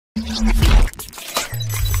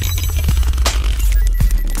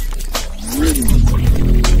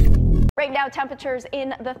Right now, temperatures in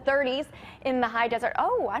the 30s in the high desert.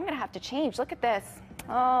 Oh, I'm gonna have to change. Look at this.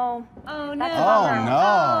 Oh, no. That's a bummer. Oh,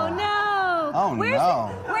 no. Oh, no. Oh,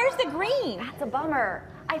 no. Where's the green? That's a bummer.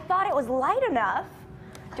 I thought it was light enough.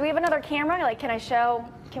 Do we have another camera? Like, can I show?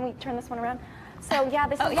 Can we turn this one around? So, yeah,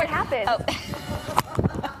 this is what happens.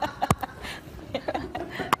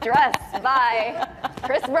 Dressed by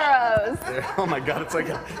Chris Burrous. Oh my God, it's like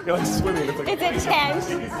you're like swimming. It's, like It's intense.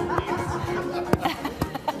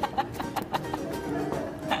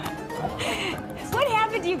 What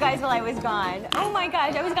happened to you guys while I was gone? Oh my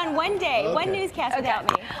gosh, I was gone one day, one newscast without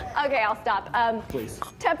me. Okay, I'll stop. Please.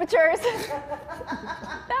 Temperatures.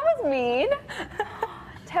 That was mean.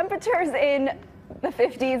 Temperatures in the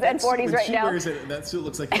 50s and 40s right now. Wears it, that suit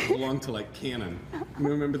looks like it belonged to like Canon. You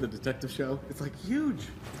remember the detective show? It's like huge.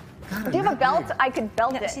 God, Do you have a belt? I could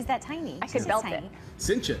belt it. She's that tiny. I could belt it.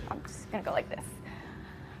 Cinch it. I'm just gonna go like this.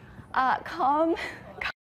 Calm.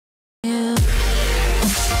 You